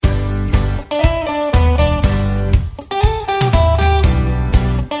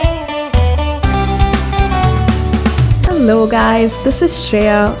Hello, guys. This is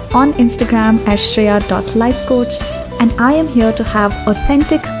Shreya on Instagram as shreya.lifecoach, and I am here to have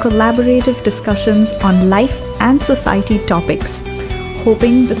authentic, collaborative discussions on life and society topics,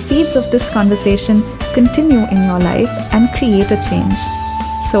 hoping the seeds of this conversation continue in your life and create a change.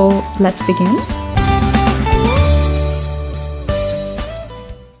 So, let's begin.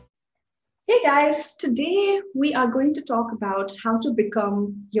 Hey guys, today we are going to talk about how to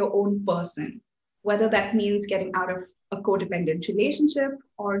become your own person, whether that means getting out of a codependent relationship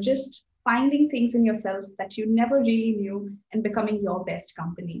or just finding things in yourself that you never really knew and becoming your best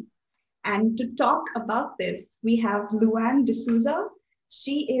company. And to talk about this, we have Luanne D'Souza.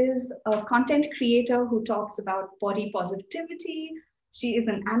 She is a content creator who talks about body positivity. She is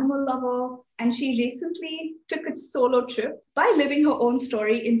an animal lover, and she recently took a solo trip. By living her own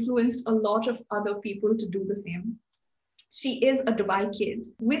story, influenced a lot of other people to do the same. She is a Dubai kid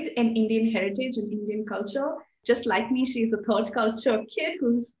with an Indian heritage and Indian culture. Just like me, she's a third culture kid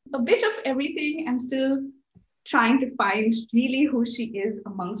who's a bit of everything and still trying to find really who she is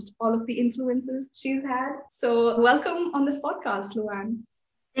amongst all of the influences she's had. So, welcome on this podcast, Luanne.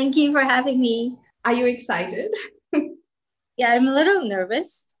 Thank you for having me. Are you excited? Yeah, I'm a little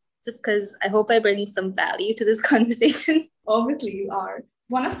nervous just because I hope I bring some value to this conversation. Obviously, you are.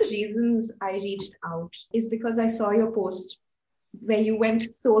 One of the reasons I reached out is because I saw your post where you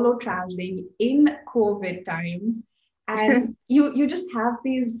went solo traveling in COVID times. And you just have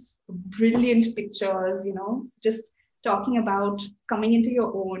these brilliant pictures, just talking about coming into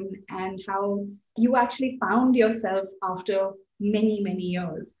your own and how you actually found yourself after many, many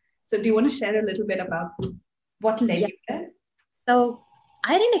years. So do you want to share a little bit about what led you there? So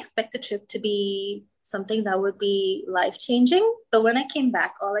I didn't expect the trip to be something that would be life-changing. But when I came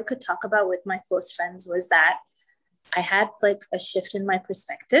back, all I could talk about with my close friends was that I had like a shift in my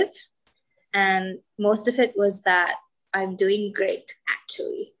perspective. And most of it was that I'm doing great,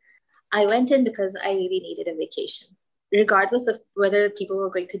 actually. I went in because I really needed a vacation. Regardless of whether people were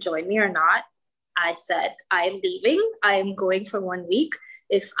going to join me or not, I said, I'm leaving. I'm going for 1 week.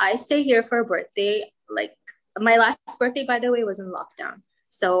 If I stay here for a birthday, like my last birthday, by the way, was in lockdown.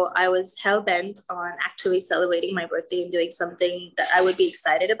 So I was hell-bent on actually celebrating my birthday and doing something that I would be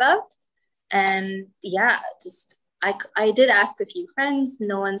excited about. And yeah, I did ask a few friends.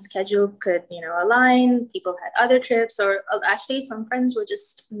 No one's schedule could, align. People had other trips, or actually some friends were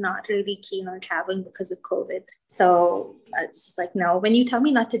just not really keen on traveling because of COVID. So I was just like, no, when you tell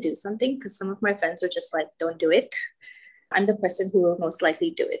me not to do something, because some of my friends were just like, don't do it. I'm the person who will most likely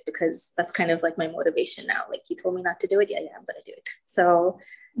do it because that's kind of like my motivation now. Like, you told me not to do it. Yeah, I'm going to do it. So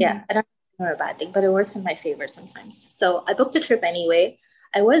yeah, I don't know a bad thing, but it works in my favor sometimes. So I booked a trip anyway.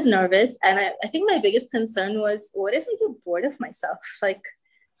 I was nervous, and I think my biggest concern was, what if I get bored of myself? Like,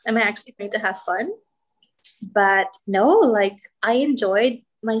 am I actually going to have fun? But no, like, I enjoyed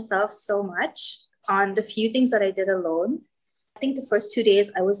myself so much on the few things that I did alone. I think the first 2 days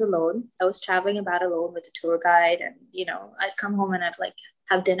I was alone. I was traveling about alone with a tour guide, and I'd come home and I'd like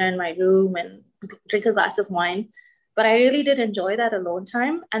have dinner in my room and drink a glass of wine. But I really did enjoy that alone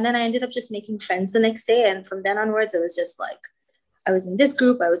time. And then I ended up just making friends the next day. And from then onwards, it was just like, I was in this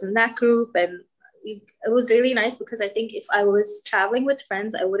group, I was in that group, and it was really nice because I think if I was traveling with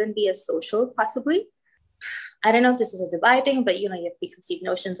friends, I wouldn't be as social, possibly. I don't know if this is a Dubai thing, but you have preconceived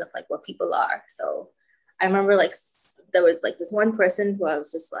notions of like what people are. So I remember like there was like this one person who I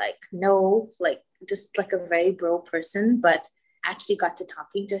was just like, no, like just like a very bro person, but actually got to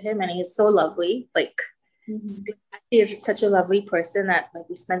talking to him, and he's so lovely. Like, actually such a lovely person that like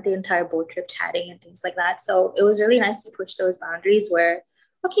we spent the entire boat trip chatting and things like that. So it was really nice to push those boundaries where,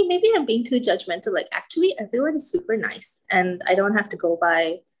 okay, maybe I'm being too judgmental. Like, actually, everyone is super nice, and I don't have to go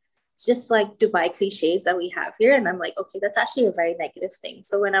by just like Dubai cliches that we have here. And I'm like, okay, that's actually a very negative thing.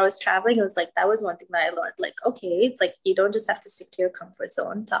 So when I was traveling, it was like, that was one thing that I learned. Like, okay, it's like, you don't just have to stick to your comfort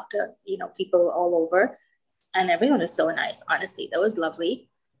zone, talk to, people all over. And everyone is so nice. Honestly, that was lovely.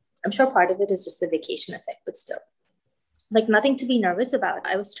 I'm sure part of it is just the vacation effect, but still, like, nothing to be nervous about.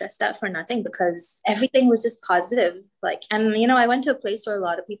 I was stressed out for nothing because everything was just positive. Like, and I went to a place where a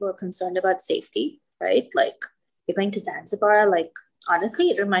lot of people are concerned about safety, right? Like, you're going to Zanzibar. Like, honestly,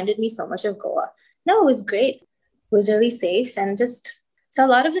 it reminded me so much of Goa. No, it was great. It was really safe. And just, so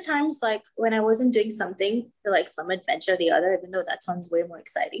a lot of the times, like when I wasn't doing something, like some adventure or the other, even though that sounds way more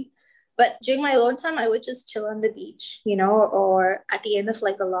exciting, but during my alone time, I would just chill on the beach, or at the end of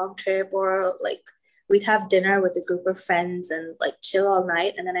like a long trip, or like we'd have dinner with a group of friends and like chill all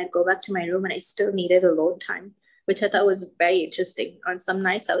night. And then I'd go back to my room and I still needed alone time, which I thought was very interesting. On some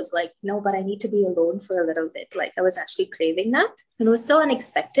nights, I was like, no, but I need to be alone for a little bit. Like, I was actually craving that. And it was so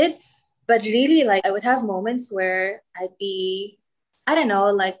unexpected. But really, like, I would have moments where I'd be, I don't know,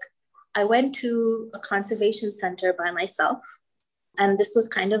 like, I went to a conservation center by myself. And this was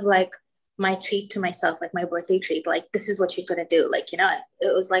kind of like my treat to myself, like my birthday treat. Like, this is what you're going to do. Like,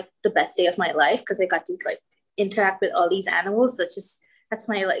 it was like the best day of my life because I got to like interact with all these animals. That's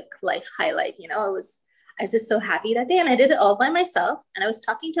my like life highlight. I was just so happy that day. And I did it all by myself. And I was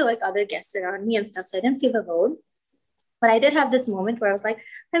talking to like other guests around me and stuff. So I didn't feel alone. But I did have this moment where I was like,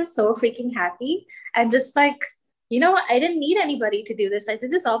 I'm so freaking happy. And just like, I didn't need anybody to do this. I did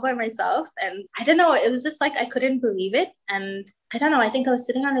this all by myself. And I don't know, it was just like, I couldn't believe it. And I don't know, I think I was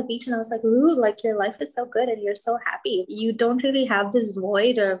sitting on the beach and I was like, Lou, like your life is so good and you're so happy. You don't really have this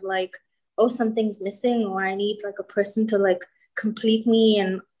void of like, oh, something's missing or I need like a person to like complete me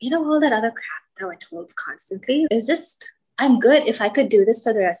and, all that other crap that we're told constantly. It's just, I'm good if I could do this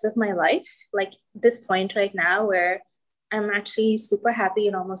for the rest of my life. Like this point right now where I'm actually super happy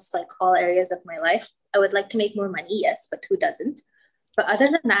in almost like all areas of my life. I would like to make more money, yes, but who doesn't? But other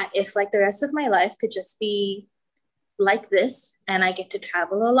than that, if like the rest of my life could just be like this and I get to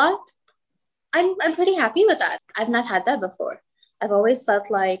travel a lot, I'm pretty happy with that. I've not had that before. I've always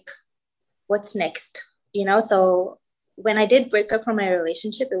felt like, what's next? So when I did break up from my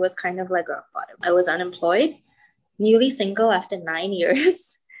relationship, it was kind of like rock bottom. I was unemployed, newly single after 9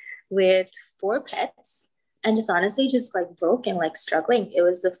 years with 4 pets and just honestly just like broke and like struggling. It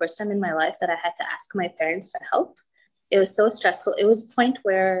was the first time in my life that I had to ask my parents for help. It was so stressful. It was a point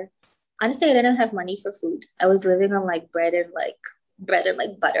where honestly I didn't have money for food. I was living on like bread and like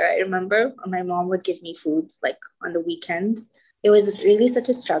butter. I remember my mom would give me food like on the weekends. It was really such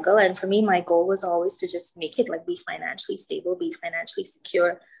a struggle. And for me, my goal was always to just make it like be financially stable, be financially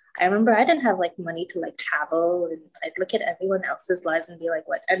secure. I remember I didn't have like money to like travel and I'd look at everyone else's lives and be like,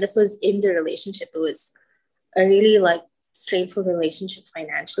 what? And this was in the relationship. It was a really like strainful relationship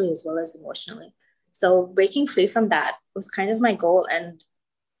financially as well as emotionally. So breaking free from that was kind of my goal. And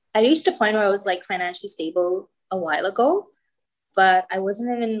I reached a point where I was like financially stable a while ago, but I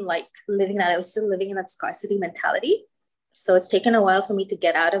wasn't even like living that. I was still living in that scarcity mentality. So it's taken a while for me to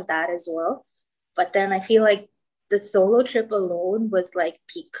get out of that as well. But then I feel like the solo trip alone was like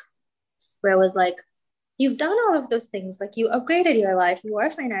peak, where I was like, you've done all of those things. Like you upgraded your life. You are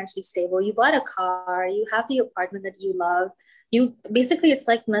financially stable. You bought a car. You have the apartment that you love. You basically, it's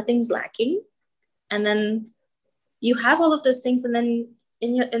like nothing's lacking. And then you have all of those things. And then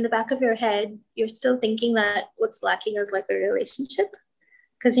in the back of your head, you're still thinking that what's lacking is like a relationship.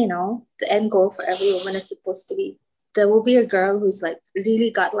 Because, the end goal for every woman is supposed to be there will be a girl who's like really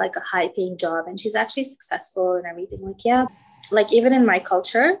got like a high paying job and she's actually successful and everything. Like, yeah, like even in my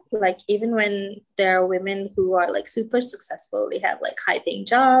culture, like even when there are women who are like super successful, they have like high paying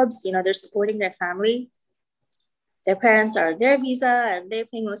jobs, they're supporting their family, their parents are on their visa and they're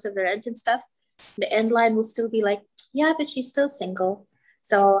paying most of the rent and stuff. The end line will still be like, yeah, but she's still single.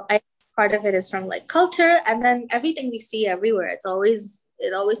 So I part of it is from like culture, and then everything we see everywhere. It always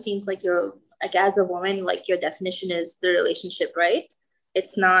seems like you're like as a woman, like your definition is the relationship, right?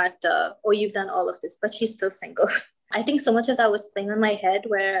 It's not oh, you've done all of this, but she's still single. I think so much of that was playing on my head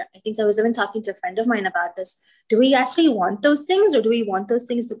where I think I was even talking to a friend of mine about this. Do we actually want those things or do we want those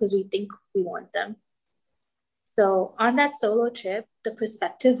things because we think we want them? So on that solo trip, the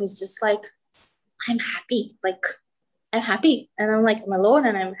perspective was just like, I'm happy. Like, I'm happy. And I'm like, I'm alone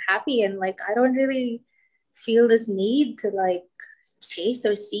and I'm happy. And like, I don't really feel this need to like chase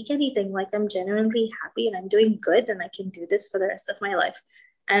or seek anything. Like, I'm genuinely happy and I'm doing good and I can do this for the rest of my life.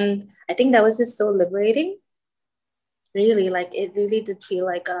 And I think that was just so liberating. Really, like, it really did feel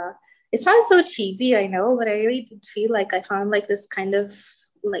like it sounds so cheesy, I know, but I really did feel like I found like this kind of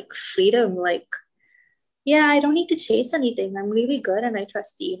like freedom, like, yeah, I don't need to chase anything. I'm really good and I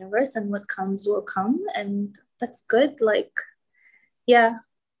trust the universe and what comes will come. And that's good. Like, yeah,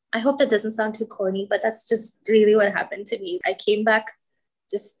 I hope that doesn't sound too corny, but that's just really what happened to me. I came back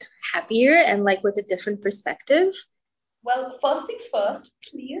just happier and like with a different perspective. Well, first things first,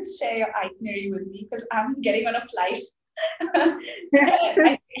 please share your itinerary with me because I'm getting on a flight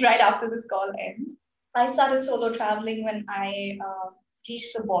right after this call ends. I started solo traveling when I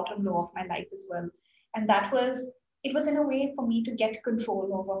reached the bottom low of my life as well. And it was in a way for me to get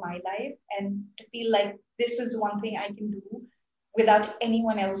control over my life and to feel like this is one thing I can do without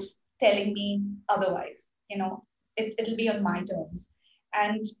anyone else telling me otherwise. It'll be on my terms.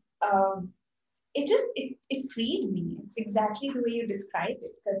 And it freed me. It's exactly the way you described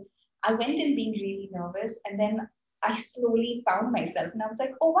it because I went in being really nervous and then I slowly found myself and I was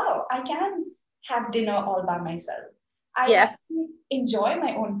like, oh wow, I can have dinner all by myself. I enjoy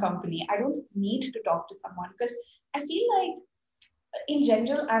my own company. I don't need to talk to someone because I feel like in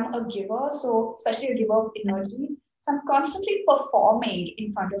general, I'm a giver, so especially a giver of energy. So I'm constantly performing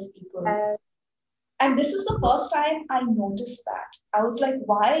in front of people. Uh, And this is the first time I noticed that. I was like,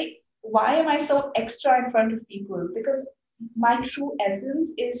 why am I so extra in front of people? Because my true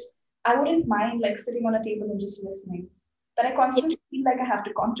essence is I wouldn't mind like sitting on a table and just listening. But I yeah, constantly feel like I have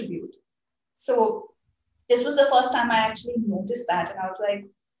to contribute. So this was the first time I actually noticed that. And I was like,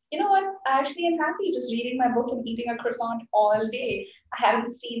 you know what? I actually am happy just reading my book and eating a croissant all day. I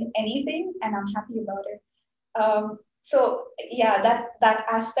haven't seen anything and I'm happy about it. So yeah, that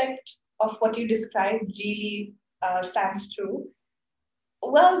aspect of what you described really stands true.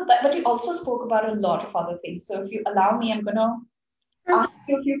 Well, but you also spoke about a lot of other things. So if you allow me, I'm gonna sure, ask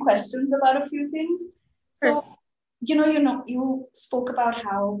you a few questions about a few things. sure. So you spoke about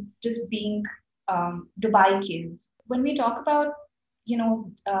how just being Dubai kids. When we talk about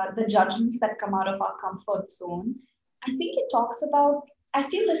the judgments that come out of our comfort zone, I think it talks about. I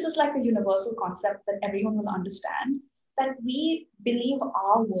feel this is like a universal concept that everyone will understand. That we believe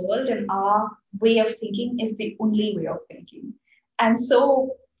our world and our way of thinking is the only way of thinking, and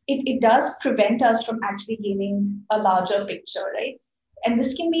so it does prevent us from actually gaining a larger picture, right? And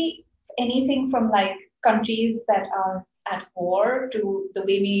this can be anything from like countries that are at war to the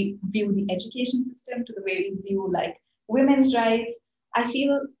way we view the education system to the way we view like women's rights. I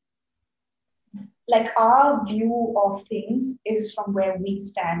feel like our view of things is from where we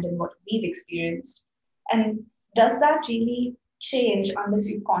stand and what we've experienced. And does that really change unless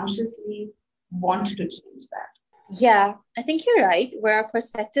you consciously want to change that? Yeah, I think you're right, where our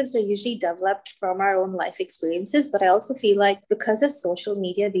perspectives are usually developed from our own life experiences. But I also feel like because of social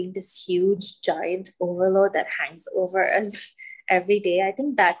media being this huge, giant overload that hangs over us every day, I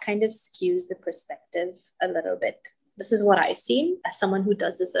think that kind of skews the perspective a little bit. This is what I've seen as someone who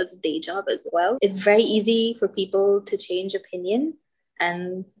does this as a day job as well. It's very easy for people to change opinion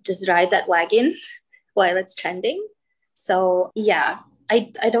and just ride that wagon while it's trending. So, yeah,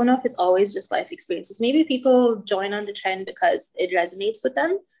 I don't know if it's always just life experiences. Maybe people join on the trend because it resonates with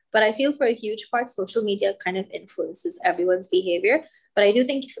them. But I feel for a huge part, social media kind of influences everyone's behavior. But I do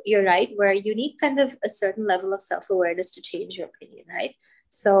think you're right, where you need kind of a certain level of self awareness to change your opinion, right?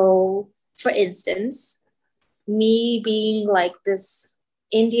 So, for instance, me being like this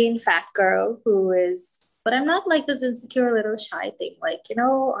Indian fat girl who is, but I'm not like this insecure little shy thing. Like,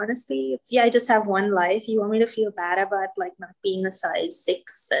 honestly, yeah, I just have one life. You want me to feel bad about like not being a size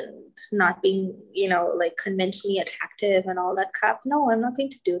 6 and not being, like conventionally attractive and all that crap? No, I'm not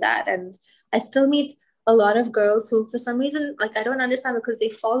going to do that. And I still meet a lot of girls who, for some reason, like I don't understand because they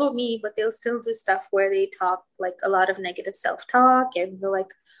follow me, but they'll still do stuff where they talk like a lot of negative self talk and they're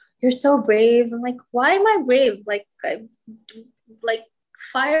like, you're so brave. I'm like, why am I brave? Like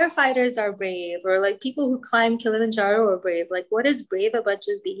firefighters are brave, or like people who climb Kilimanjaro are brave. Like, what is brave about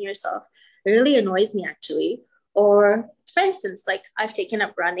just being yourself? It really annoys me actually. Or, for instance, like I've taken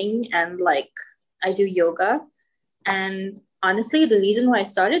up running and like I do yoga. And honestly, the reason why I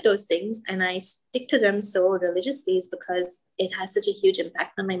started those things and I stick to them so religiously is because it has such a huge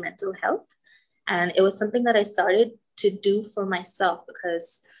impact on my mental health. And it was something that I started to do for myself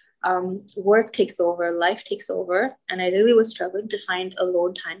because work takes over, life takes over, and I really was struggling to find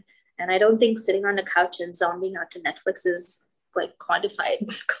alone time. And I don't think sitting on the couch and zombing out to Netflix is like quantified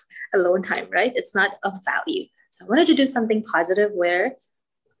alone time, right? It's not of value. So I wanted to do something positive where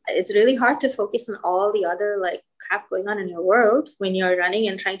it's really hard to focus on all the other like crap going on in your world when you're running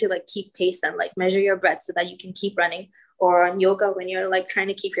and trying to like keep pace and like measure your breath so that you can keep running, or on yoga when you're like trying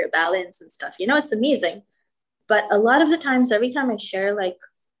to keep your balance and stuff. It's amazing. But a lot of the times, every time I share like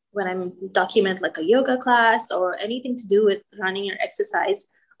when I'm document like a yoga class or anything to do with running or exercise,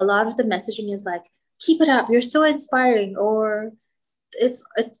 a lot of the messaging is like, keep it up, you're so inspiring, or it's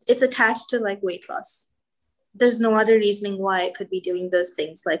attached to like weight loss. There's no other reasoning why I could be doing those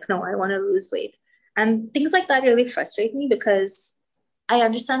things. Like, no, I want to lose weight. And things like that really frustrate me because I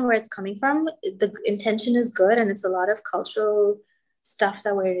understand where it's coming from. The intention is good, and it's a lot of cultural stuff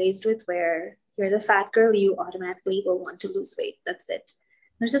that we're raised with where you're the fat girl, you automatically will want to lose weight. That's it.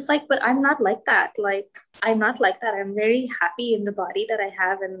 And it's just like, but I'm not like that. Like, I'm not like that. I'm very happy in the body that I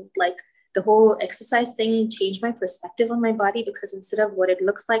have. And like the whole exercise thing changed my perspective on my body because instead of what it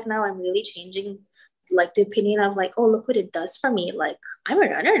looks like now, I'm really changing like the opinion of like, oh, look what it does for me. Like, I'm a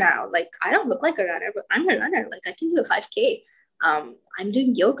runner now. Like, I don't look like a runner, but I'm a runner. Like, I can do a 5K. I'm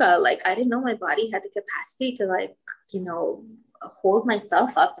doing yoga. Like, I didn't know my body had the capacity to like, hold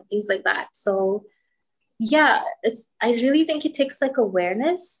myself up and things like that. So yeah, I really think it takes like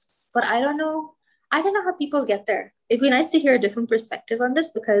awareness, but I don't know how people get there. It'd be nice to hear a different perspective on this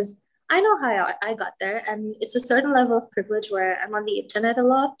because I know how I got there, and it's a certain level of privilege where I'm on the internet a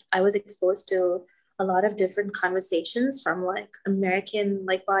lot. I was exposed to a lot of different conversations from like American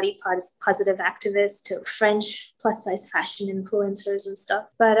like positive activists to French plus size fashion influencers and stuff.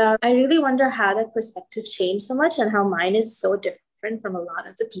 But I really wonder how that perspective changed so much and how mine is so different from a lot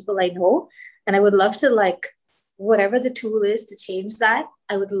of the people I know. And I would love to like whatever the tool is to change that.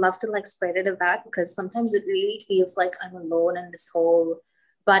 I would love to like spread it about because sometimes it really feels like I'm alone in this whole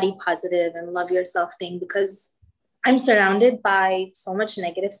body positive and love yourself thing because I'm surrounded by so much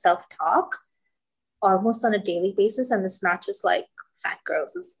negative self-talk almost on a daily basis. And it's not just like fat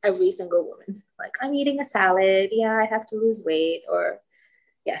girls, it's every single woman. Like, I'm eating a salad. Yeah, I have to lose weight, or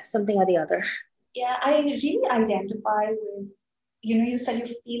yeah, something or the other. Yeah, I really identify with, you said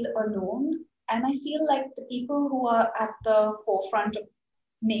you feel alone. And I feel like the people who are at the forefront of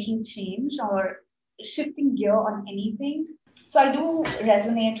making change or shifting gear on anything. So I do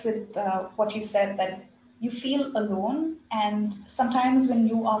resonate with what you said that you feel alone. And sometimes when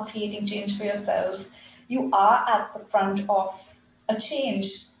you are creating change for yourself, you are at the front of a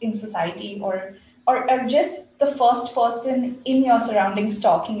change in society or just the first person in your surroundings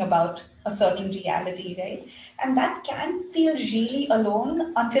talking about a certain reality, right? And that can feel really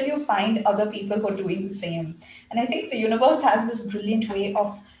alone until you find other people who are doing the same. And I think the universe has this brilliant way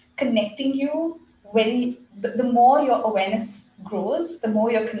of connecting you when the more your awareness grows, the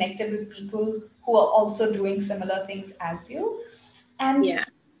more you're connected with people who are also doing similar things as you. And Yeah.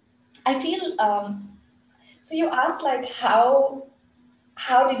 I feel so you asked like how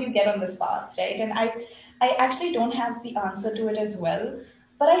did you get on this path, right? And I actually don't have the answer to it as well,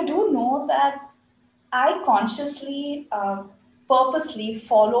 but I do know that I consciously, purposely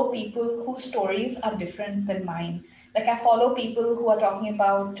follow people whose stories are different than mine. Like I follow people who are talking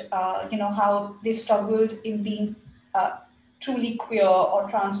about, how they struggled in being truly queer or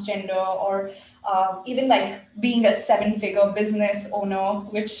transgender, or even like being a seven-figure business owner,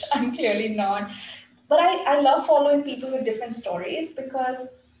 which I'm clearly not. But I love following people with different stories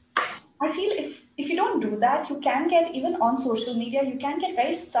because I feel if you don't do that, you can get even on social media, you can get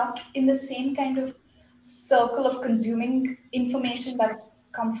very stuck in the same kind of circle of consuming information that's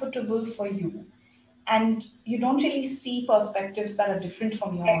comfortable for you. And you don't really see perspectives that are different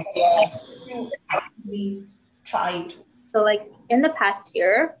from yours. You actively try to. So, like in the past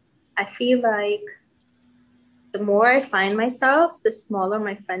year, I feel like the more I find myself, the smaller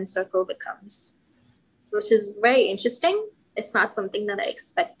my friend circle becomes, which is very interesting. It's not something that I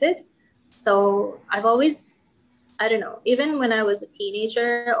expected. So, I've always, I don't know, even when I was a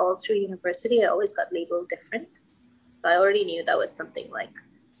teenager, all through university, I always got labeled different. So, I already knew that was something like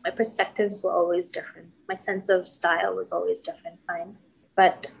my perspectives were always different. My sense of style was always different, fine.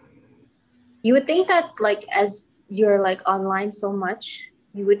 But you would think that like as you're like online so much,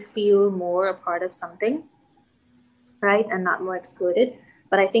 you would feel more a part of something, right? And not more excluded.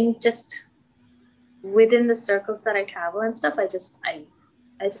 But I think just within the circles that I travel and stuff, I just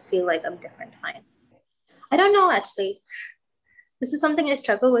feel like I'm different. Fine. I don't know actually. This is something I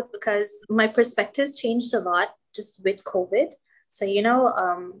struggle with because my perspectives changed a lot just with COVID. So,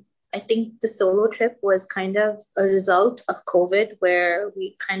 I think the solo trip was kind of a result of COVID where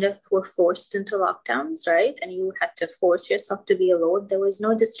we kind of were forced into lockdowns, right? And you had to force yourself to be alone. There was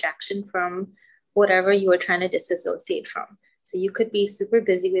no distraction from whatever you were trying to disassociate from. So you could be super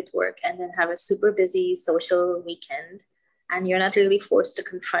busy with work and then have a super busy social weekend. And you're not really forced to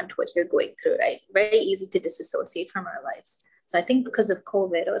confront what you're going through, right? Very easy to disassociate from our lives. So I think because of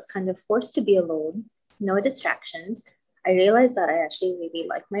COVID, I was kind of forced to be alone, no distractions. I realized that I actually really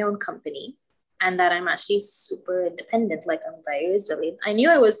like my own company and that I'm actually super independent. Like I'm very resilient. I knew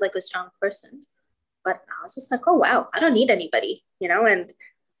I was like a strong person, but I was just like, oh, wow, I don't need anybody. And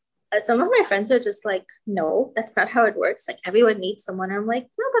some of my friends are just like, no, that's not how it works. Like everyone needs someone. I'm like,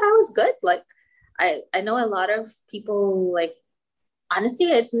 no, but I was good. Like I know a lot of people like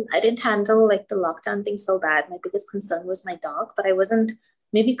honestly, I didn't handle like the lockdown thing so bad. My biggest concern was my dog, but I wasn't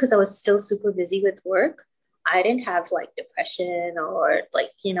maybe because I was still super busy with work. I didn't have like depression or like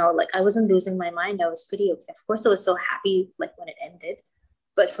I wasn't losing my mind. I was pretty okay. Of course, I was so happy like when it ended.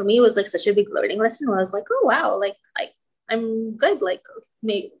 But for me, it was like such a big learning lesson where I was like, oh wow, I'm good. Like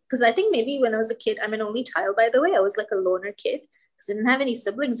maybe because I think maybe when I was a kid, I'm an only child, by the way. I was like a loner kid because I didn't have any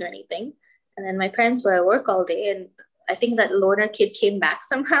siblings or anything. And then my parents were at work all day, and I think that loner kid came back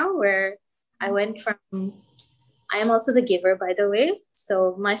somehow where I went from I am also the giver, by the way.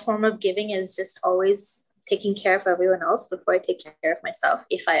 So my form of giving is just always taking care of everyone else before I take care of myself,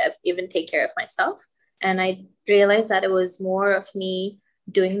 if I even take care of myself. And I realized that it was more of me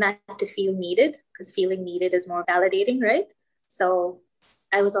doing that to feel needed because feeling needed is more validating, right? So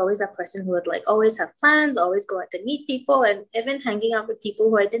I was always that person who would like always have plans, always go out to meet people, and even hanging out with people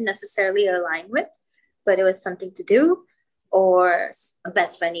who I didn't necessarily align with, but it was something to do, or a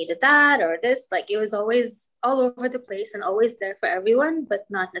best friend needed that or this. Like it was always all over the place and always there for everyone, but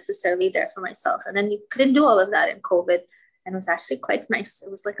not necessarily there for myself. And then you couldn't do all of that in COVID, and it was actually quite nice.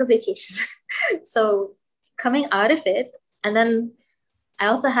 It was like a vacation. So coming out of it, and then I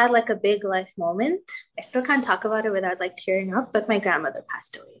also had like a big life moment. I still can't talk about it without like tearing up, but my grandmother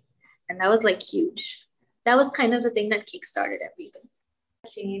passed away. And that was like huge. That was kind of the thing that kickstarted everything.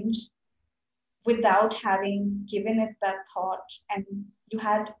 Change without having given it that thought, and you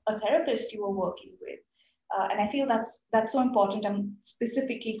had a therapist you were working with. And I feel that's so important. I'm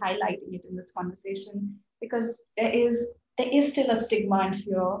specifically highlighting it in this conversation because there is still a stigma and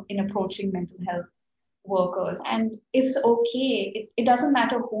fear in approaching mental health workers. And it's okay. It doesn't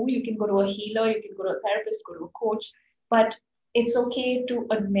matter who. You can go to a healer, you can go to a therapist, go to a coach, but it's okay to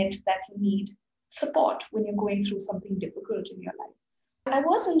admit that you need support when you're going through something difficult in your life. I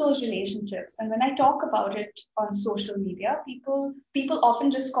was in those relationships, and when I talk about it on social media, people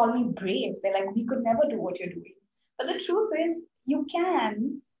often just call me brave. They're like, "We could never do what you're doing," but the truth is, you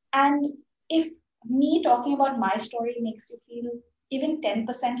can. And if me talking about my story makes you feel even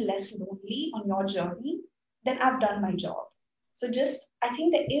 10% less lonely on your journey, then I've done my job. So just I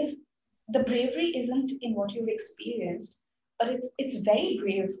think the bravery isn't in what you've experienced, but it's very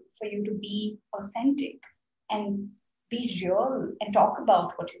brave for you to be authentic and be real and talk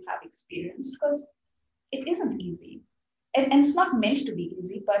about what you have experienced, because it isn't easy, and it's not meant to be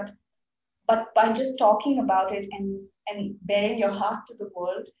easy, but by just talking about it and bearing your heart to the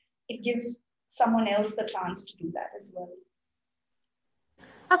world, it gives someone else the chance to do that as well.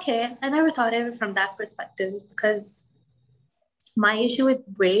 Okay, I never thought of it from that perspective, because my issue with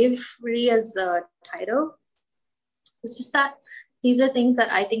bravery as a title was just that these are things that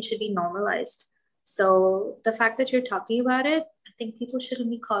I think should be normalized. So the fact that you're talking about it, I think people shouldn't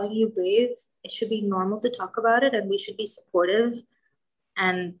be calling you brave. It should be normal to talk about it, and we should be supportive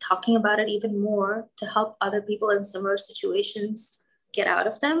and talking about it even more to help other people in similar situations get out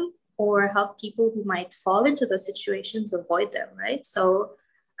of them, or help people who might fall into those situations avoid them, right? So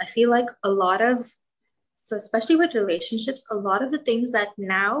I feel like so especially with relationships, a lot of the things that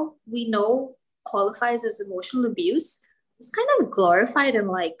now we know qualifies as emotional abuse is kind of glorified in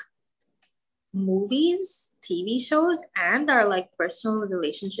like movies, TV shows, and are like personal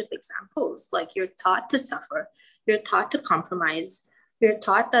relationship examples. Like you're taught to suffer, you're taught to compromise, you're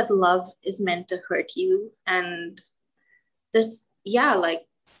taught that love is meant to hurt you. And this, yeah, like,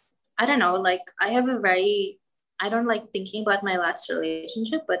 I don't know, like I don't like thinking about my last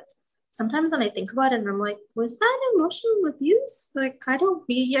relationship, but sometimes when I think about it, and I'm like, was that emotional abuse? Like, I don't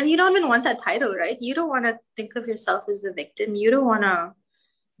be, yeah, you don't even want that title, right? You don't want to think of yourself as the victim. You don't want to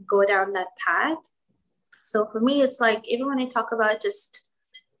go down that path. So for me, it's like, even when I talk about just,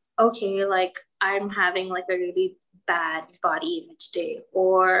 okay, like I'm having like a really bad body image day,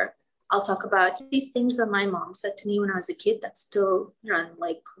 or I'll talk about these things that my mom said to me when I was a kid that still run.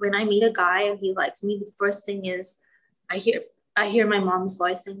 Like when I meet a guy and he likes me, the first thing is I hear I hear my mom's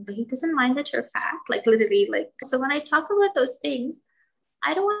voice saying, but he doesn't mind that you're fat. Like literally, like so when I talk about those things,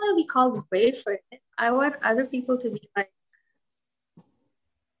 I don't want to be called brave for it. I want other people to be like,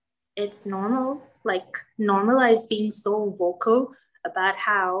 it's normal, like normalize being so vocal about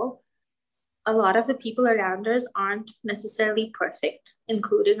how a lot of the people around us aren't necessarily perfect,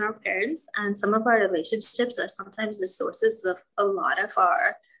 including our parents. And some of our relationships are sometimes the sources of a lot of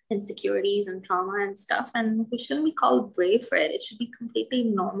our insecurities and trauma and stuff. And we shouldn't be called brave for it. It should be completely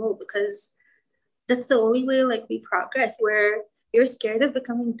normal, because that's the only way like we progress. Where you're scared of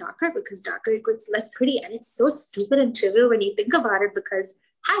becoming darker because darker equals less pretty. And it's so stupid and trivial when you think about it, because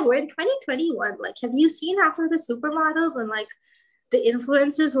hi, we're in 2021. Like, have you seen half of the supermodels and like the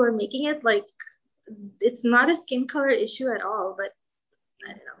influencers who are making it? Like, it's not a skin color issue at all. But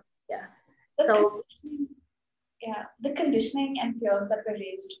I don't know. Yeah. So yeah, the conditioning and fears that we're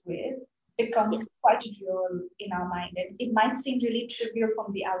raised with become quite real in our mind. And it might seem really trivial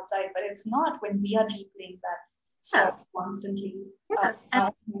from the outside, but it's not when we are replaying that story constantly.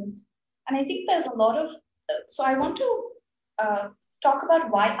 And I think there's a lot of, so I want to talk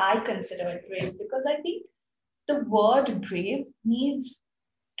about why I consider it brave, because I think the word brave needs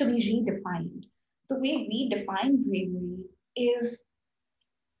to be redefined. The way we define bravery is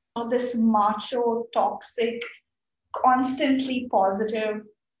this macho, toxic, constantly positive,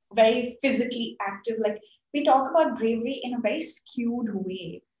 very physically active. Like we talk about bravery in a very skewed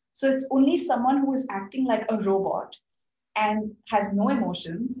way. So it's only someone who is acting like a robot and has no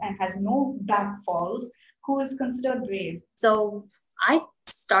emotions and has no back falls who is considered brave. So I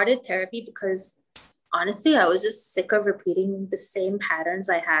started therapy because honestly, I was just sick of repeating the same patterns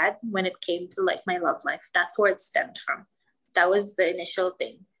I had when it came to like my love life. That's where it stemmed from. That was the initial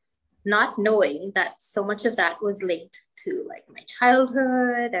thing. Not knowing that so much of that was linked to like my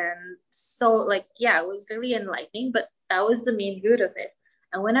childhood. And so, like, yeah, it was really enlightening, but that was the main root of it.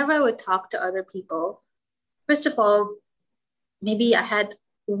 And whenever I would talk to other people, first of all, maybe I had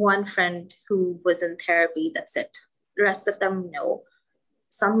one friend who was in therapy, that's it. The rest of them, no.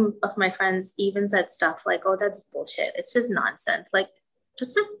 Some of my friends even said stuff like, oh, that's bullshit. It's just nonsense. Like,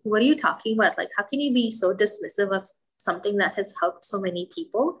 just like, what are you talking about? Like, how can you be so dismissive of something that has helped so many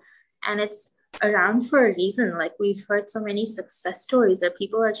people? And it's around for a reason. Like, we've heard so many success stories that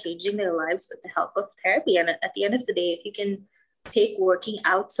people are changing their lives with the help of therapy. And at the end of the day, if you can take working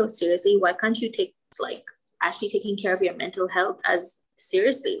out so seriously, why can't you take like actually taking care of your mental health as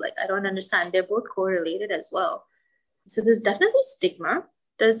seriously? Like, I don't understand. They're both correlated as well. So there's definitely stigma.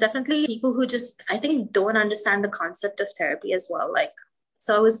 There's definitely people who just, I think, don't understand the concept of therapy as well. Like,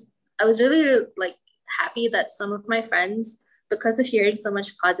 so I was really like happy that some of my friends, because of hearing so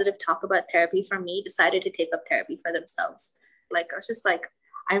much positive talk about therapy from me, decided to take up therapy for themselves. Like, I was just like,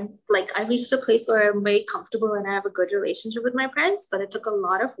 I reached a place where I'm very comfortable and I have a good relationship with my parents, but it took a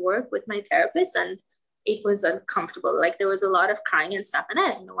lot of work with my therapist and it was uncomfortable. Like, there was a lot of crying and stuff and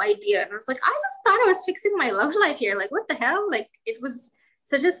I had no idea. And I was like, I just thought I was fixing my love life here. Like, what the hell? Like, it was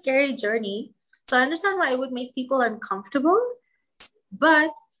such a scary journey. So I understand why it would make people uncomfortable.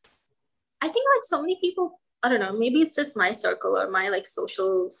 But I think like so many people, I don't know, maybe it's just my circle or my like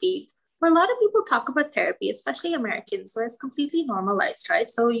social feed, where a lot of people talk about therapy, especially Americans, where it's completely normalized, right?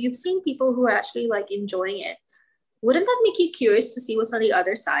 So you've seen people who are actually like enjoying it. Wouldn't that make you curious to see what's on the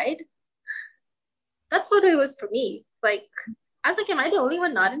other side? That's what it was for me. Like, I was like, am I the only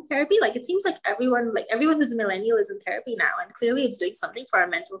one not in therapy? Like, it seems like everyone who's a millennial is in therapy now. And clearly it's doing something for our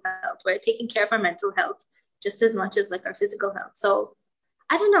mental health. We're taking care of our mental health just as much as like our physical health. So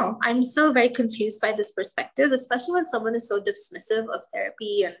I don't know. I'm still very confused by this perspective, especially when someone is so dismissive of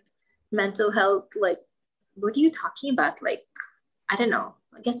therapy and mental health. Like, what are you talking about? Like, I don't know.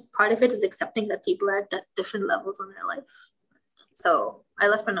 I guess part of it is accepting that people are at different levels in their life. So I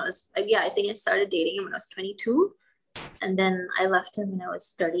left when I was, yeah, I think I started dating him when I was 22. And then I left him when I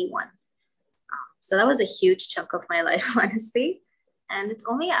was 31. So that was a huge chunk of my life, honestly. And it's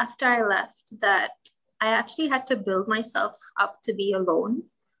only after I left that I actually had to build myself up to be alone,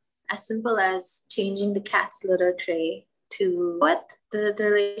 as simple as changing the cat's litter tray to what? The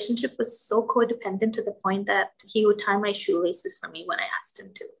relationship was so codependent to the point that he would tie my shoelaces for me when I asked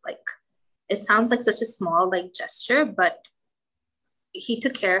him to. Like, it sounds like such a small like gesture, but he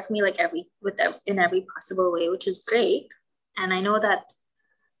took care of me like in every possible way, which is great. And I know that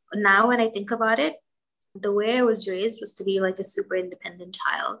now when I think about it, the way I was raised was to be like a super independent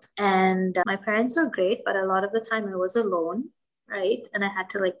child. And my parents were great, but a lot of the time I was alone, right? And I had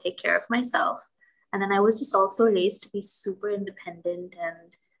to like take care of myself. And then I was just also raised to be super independent,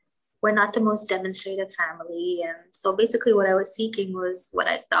 and we're not the most demonstrative family. And so basically what I was seeking was what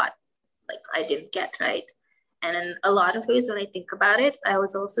I thought like I didn't get, right? And in a lot of ways, when I think about it, I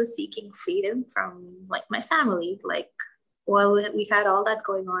was also seeking freedom from like my family. Like, while we had all that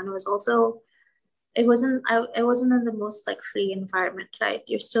going on, it was also it wasn't in the most like free environment, right?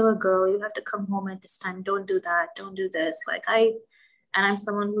 You're still a girl, you have to come home at this time, don't do that, don't do this. And I'm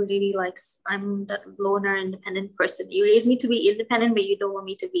someone who really likes, I'm that loner independent person. You raise me to be independent, but you don't want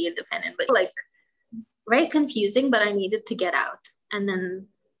me to be independent. But like, very confusing, but I needed to get out. And then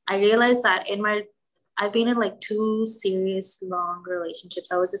I realized that I've been in like two serious long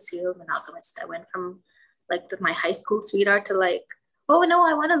relationships. I was a serial monogamist. I went from like my high school sweetheart to like, oh no,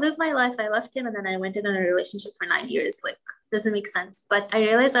 I want to live my life. I left him and then I went in a relationship for 9 years. Like, doesn't make sense. But I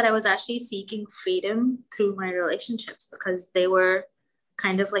realized that I was actually seeking freedom through my relationships because they were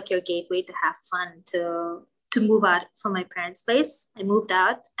kind of like your gateway to have fun, to move out from my parents' place. I moved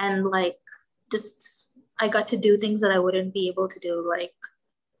out and like just I got to do things that I wouldn't be able to do like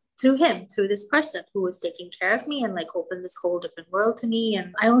through him, through this person who was taking care of me and like opened this whole different world to me.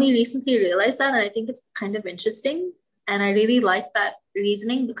 And I only recently realized that, and I think it's kind of interesting. And I really like that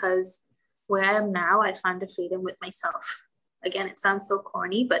reasoning because where I am now, I found a freedom with myself. Again, it sounds so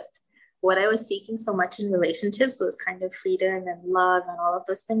corny, but what I was seeking so much in relationships was kind of freedom and love and all of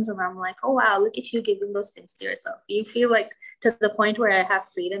those things. And I'm like, oh wow, look at you giving those things to yourself. You feel like to the point where I have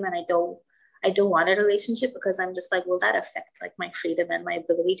freedom and I don't want a relationship because I'm just like, will that affect like my freedom and my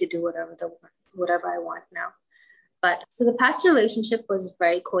ability to do whatever I want now? But so the past relationship was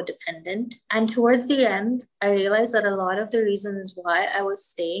very codependent. And towards the end, I realized that a lot of the reasons why I was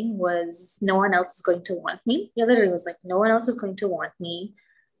staying was no one else is going to want me. Yeah, literally was like, no one else is going to want me.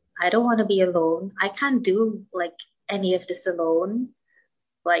 I don't want to be alone. I can't do like any of this alone.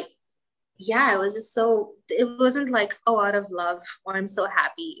 Like, yeah, it was just so, it wasn't like, oh, out of love or I'm so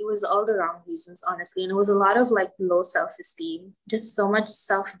happy. It was all the wrong reasons, honestly. And it was a lot of like low self-esteem, just so much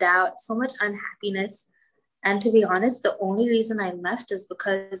self-doubt, so much unhappiness. And to be honest, the only reason I left is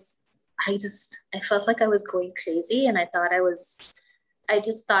because I felt like I was going crazy and I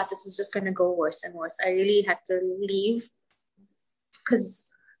just thought this was just going to go worse and worse. I really had to leave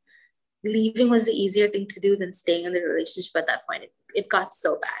because leaving was the easier thing to do than staying in the relationship at that point. It got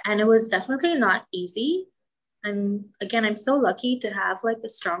so bad. And it was definitely not easy. And again, I'm so lucky to have like a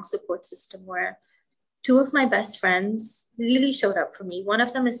strong support system where two of my best friends really showed up for me. One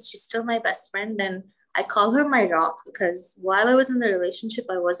of them is she's still my best friend, and I call her my rock because while I was in the relationship,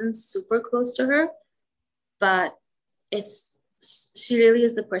 I wasn't super close to her, but it's she really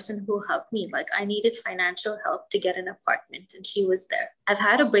is the person who helped me. Like I needed financial help to get an apartment and she was there. I've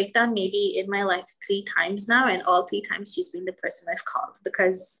had a breakdown maybe in my life 3 times now, and all 3 times she's been the person I've called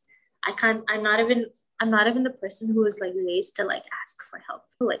because I'm not even the person who is like raised to like ask for help.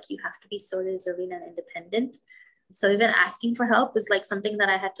 Like you have to be so deserving and independent. So even asking for help is like something that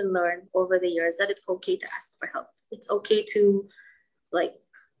I had to learn over the years, that it's okay to ask for help. It's okay to like,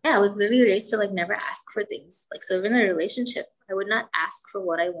 yeah, I was literally raised to like never ask for things. Like, so in a relationship, I would not ask for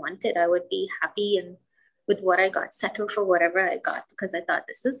what I wanted. I would be happy and with what I got, settle for whatever I got because I thought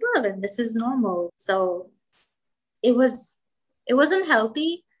this is love and this is normal. So it was, it wasn't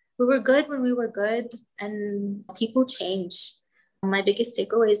healthy. We were good when we were good, and people change. My biggest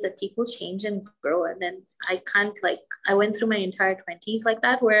takeaway is that people change and grow. And then I can't like, I went through my entire 20s like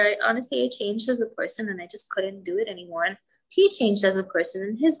that, where I changed as a person and I just couldn't do it anymore. And he changed as a person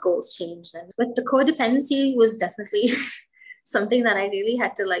and his goals changed. And but the codependency was definitely something that I really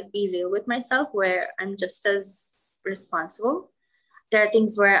had to like be real with myself, where I'm just as responsible. There are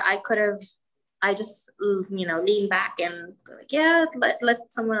things where I just, lean back and be like, yeah, let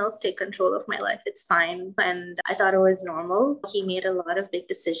someone else take control of my life. It's fine. And I thought it was normal. He made a lot of big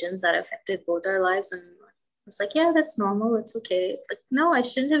decisions that affected both our lives. And I was like, yeah, that's normal. It's okay. Like, no, I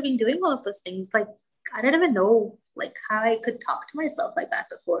shouldn't have been doing all of those things. Like, I didn't even know like how I could talk to myself like that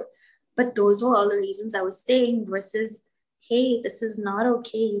before. But those were all the reasons I was staying versus, hey, this is not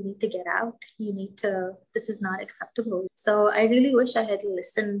okay. You need to get out. This is not acceptable. So I really wish I had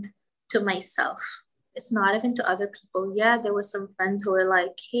listened to myself. It's not even to other people. Yeah, there were some friends who were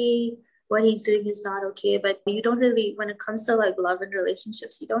like, hey, what he's doing is not okay. But you don't really, when it comes to like love and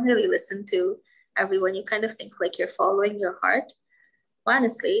relationships, you don't really listen to everyone. You kind of think like you're following your heart.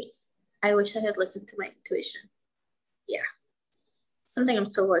 Honestly, I wish I had listened to my intuition. Yeah. Something I'm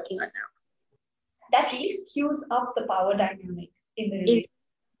still working on now. That really skews up the power dynamic in the relationship.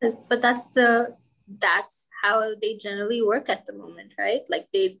 But that's how they generally work at the moment, right? Like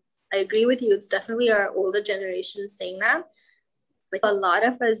I agree with you. It's definitely our older generation saying that. But a lot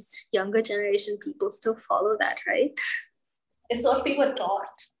of us younger generation people still follow that, right? It's what we were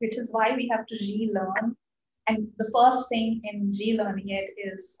taught, which is why we have to relearn. And the first thing in relearning it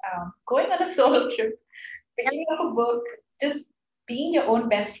is going on a solo trip, picking up a book, just being your own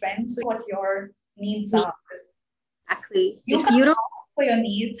best friend. So what your needs are. Exactly. You can't ask for your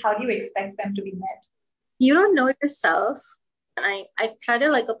needs. How do you expect them to be met? You don't know yourself. I try to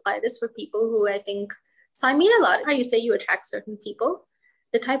like apply this for people who I think, so I mean a lot how you say you attract certain people.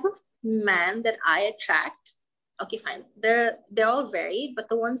 The type of man that I attract, okay, fine. They're all varied, but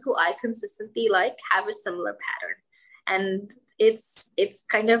the ones who I consistently like have a similar pattern. And it's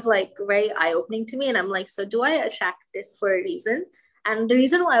kind of like very eye-opening to me. And I'm like, so do I attract this for a reason? And the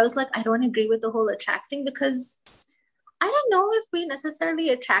reason why I was like, I don't agree with the whole attract thing, because I don't know if we necessarily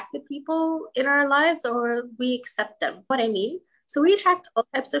attract the people in our lives or we accept them. What I mean? So we attract all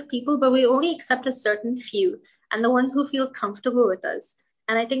types of people, but we only accept a certain few and the ones who feel comfortable with us.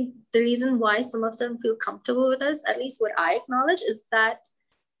 And I think the reason why some of them feel comfortable with us, at least what I acknowledge, is that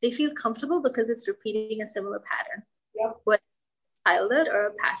they feel comfortable because it's repeating a similar pattern. Yep. Whether childhood or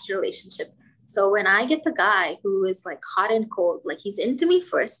a past relationship. So when I get the guy who is like hot and cold, like he's into me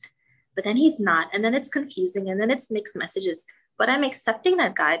first, but then he's not, and then it's confusing, and then it's mixed messages. But I'm accepting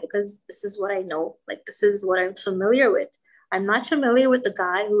that guy because this is what I know. Like, this is what I'm familiar with. I'm not familiar with the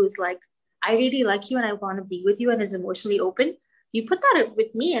guy who is like, I really like you and I want to be with you and is emotionally open. You put that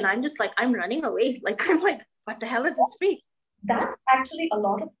with me and I'm just like, I'm running away. Like, I'm like, what the hell is this freak? That's actually a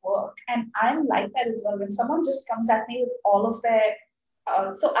lot of work. And I'm like that as well. When someone just comes at me with all of their,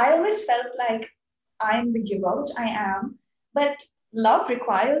 so I always felt like I'm the giver, which I am. But love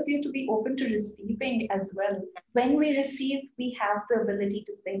requires you to be open to receiving as well. When we receive, we have the ability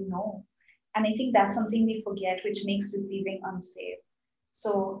to say no. And I think that's something we forget, which makes receiving unsafe.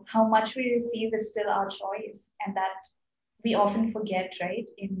 So, how much we receive is still our choice. And that we often forget, right,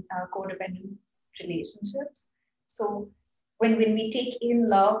 in codependent relationships. So, when we take in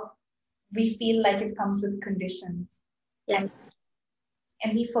love, we feel like it comes with conditions. Yes.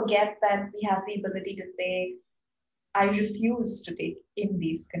 And we forget that we have the ability to say, I refuse to take in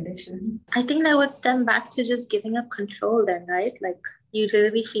these conditions. I think that would stem back to just giving up control then, right? Like you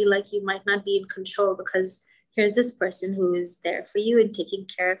really feel like you might not be in control because here's this person who is there for you and taking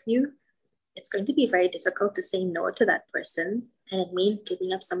care of you. It's going to be very difficult to say no to that person. And it means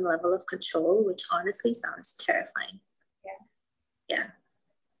giving up some level of control, which honestly sounds terrifying. Yeah. Yeah.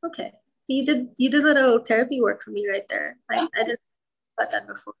 Okay. So you did a little therapy work for me right there. I didn't about that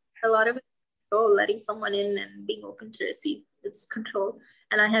before. A lot of it is control, letting someone in and being open to receive. It's control.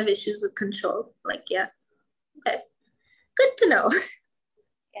 And I have issues with control. Like, yeah. Okay. Good to know.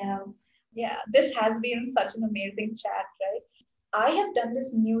 Yeah. This has been such an amazing chat, right? I have done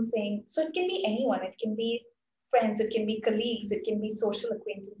this new thing. So it can be anyone. It can be friends. It can be colleagues. It can be social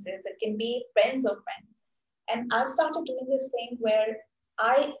acquaintances. It can be friends of friends. And I've started doing this thing where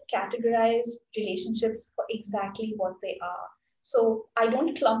I categorize relationships for exactly what they are. So I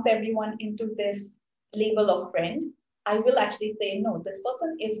don't clump everyone into this label of friend. I will actually say, no, this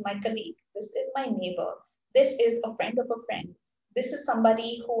person is my colleague. This is my neighbor. This is a friend of a friend. This is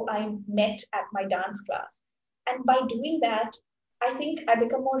somebody who I met at my dance class. And by doing that, I think I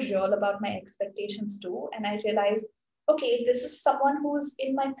become more real about my expectations too. And I realize, okay, this is someone who's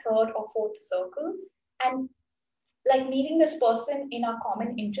in my third or fourth circle. And like meeting this person in our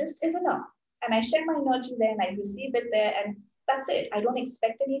common interest is enough. And I share my energy there and I receive it there. And that's it. I don't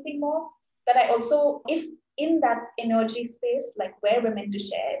expect anything more. But I also, if in that energy space, like where we're meant to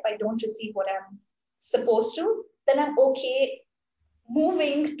share, if I don't receive what I'm supposed to, then I'm okay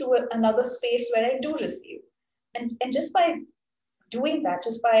moving to another space where I do receive. And just by doing that,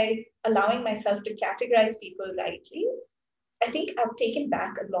 just by allowing myself to categorize people rightly, I think I've taken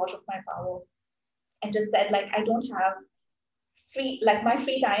back a lot of my power and just said, like, I don't have like my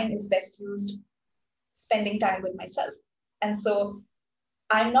free time is best used spending time with myself. And so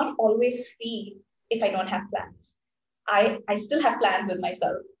I'm not always free if I don't have plans. I still have plans with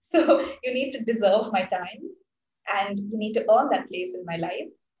myself. So you need to deserve my time and you need to earn that place in my life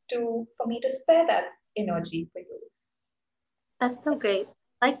for me to spare that energy for you. That's so great.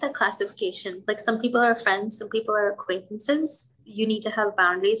 I like that classification. Like some people are friends, some people are acquaintances. You need to have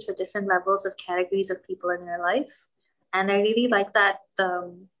boundaries for different levels of categories of people in your life. And I really like that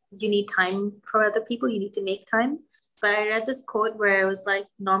you need time for other people, you need to make time. But I read this quote where it was like,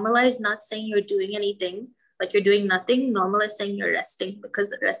 normalize not saying you're doing anything, like you're doing nothing, normalize saying you're resting, because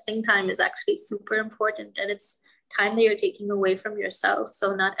the resting time is actually super important and it's time that you're taking away from yourself.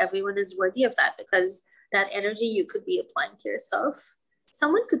 So not everyone is worthy of that because that energy you could be applying to yourself,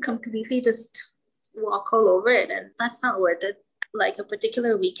 someone could completely just walk all over it, and that's not worth it. Like a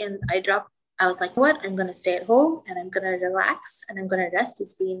particular weekend, I was like, what? I'm going to stay at home and I'm going to relax and I'm going to rest.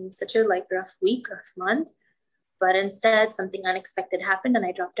 It's been such a like rough week, rough month. But instead, something unexpected happened and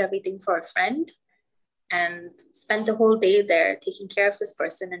I dropped everything for a friend and spent the whole day there taking care of this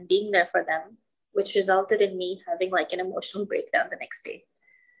person and being there for them, which resulted in me having like an emotional breakdown the next day.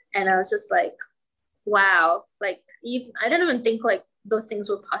 And I was just like, wow, like I don't even think like those things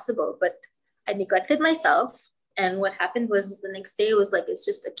were possible, but I neglected myself. And what happened was the next day it was like it's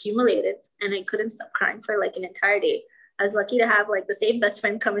just accumulated and I couldn't stop crying for like an entire day. I was lucky to have like the same best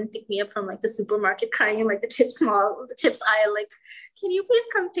friend come and pick me up from like the supermarket crying in like the chips aisle. Like, can you please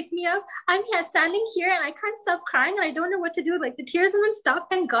come pick me up? I'm here standing here and I can't stop crying and I don't know what to do. Like the tears wouldn't stop.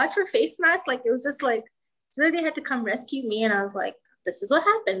 Thank God for face masks. Like it was just like, so they had to come rescue me. And I was like, this is what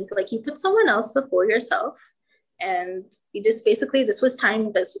happens. Like you put someone else before yourself. And you just basically, this was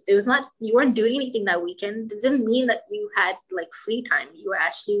time. It was not, you weren't doing anything that weekend. It didn't mean that you had like free time. You were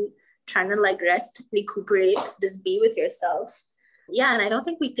actually trying to like rest, recuperate, just be with yourself. Yeah. And I don't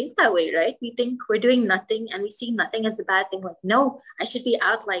think we think that way, right? We think we're doing nothing and we see nothing as a bad thing. Like, no, I should be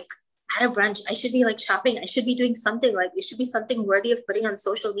out like at a brunch. I should be like shopping. I should be doing something. Like it should be something worthy of putting on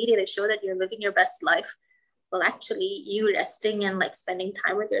social media to show that you're living your best life. Well, actually, you resting and like spending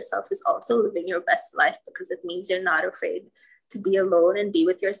time with yourself is also living your best life because it means you're not afraid to be alone and be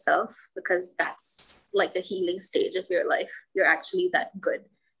with yourself because that's like a healing stage of your life. You're actually that good.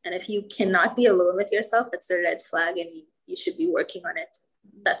 And if you cannot be alone with yourself, that's a red flag and you should be working on it.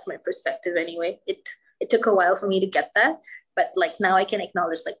 That's my perspective anyway. It took a while for me to get that, but like now I can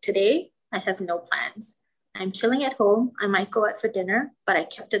acknowledge like today I have no plans. I'm chilling at home. I might go out for dinner, but I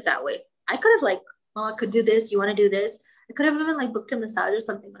kept it that way. I could have like, oh, I could do this. You want to do this? I could have even like booked a massage or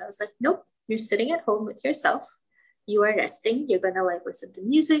something, but I was like, nope, you're sitting at home with yourself. You are resting. You're going to like listen to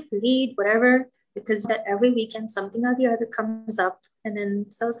music, read, whatever, because that every weekend something or the other comes up. And then,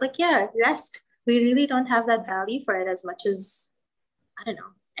 so I was like, yeah, rest. We really don't have that value for it as much as, I don't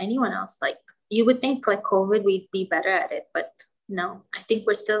know, anyone else. Like you would think like COVID, we'd be better at it, but no, I think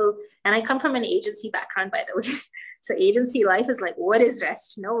we're still, and I come from an agency background, by the way. So agency life is like, what is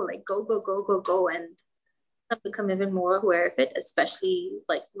rest? No, like go, go, go, go, go. And I've become even more aware of it, especially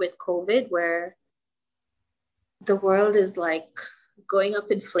like with COVID, where the world is like going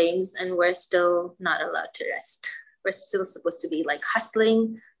up in flames and we're still not allowed to rest. We're still supposed to be like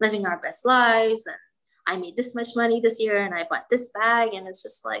hustling, living our best lives. And I made this much money this year and I bought this bag. And it's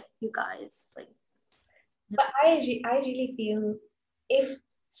just like, you guys, like. But I really feel if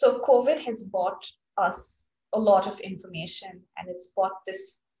so, COVID has brought us a lot of information and it's brought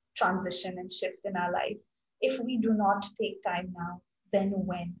this transition and shift in our life. If we do not take time now, then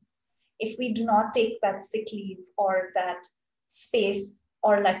when? If we do not take that sick leave or that space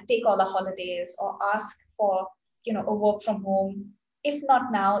or like take all the holidays or ask for a work from home, if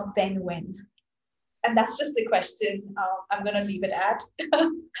not now, then when? And that's just the question I'm going to leave it at.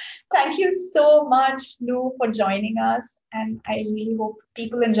 Thank you so much, Lou, for joining us. And I really hope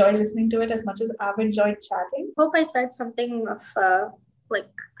people enjoy listening to it as much as I've enjoyed chatting. Hope I said something of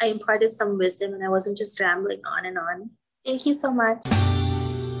like I imparted some wisdom and I wasn't just rambling on and on. Thank you so much.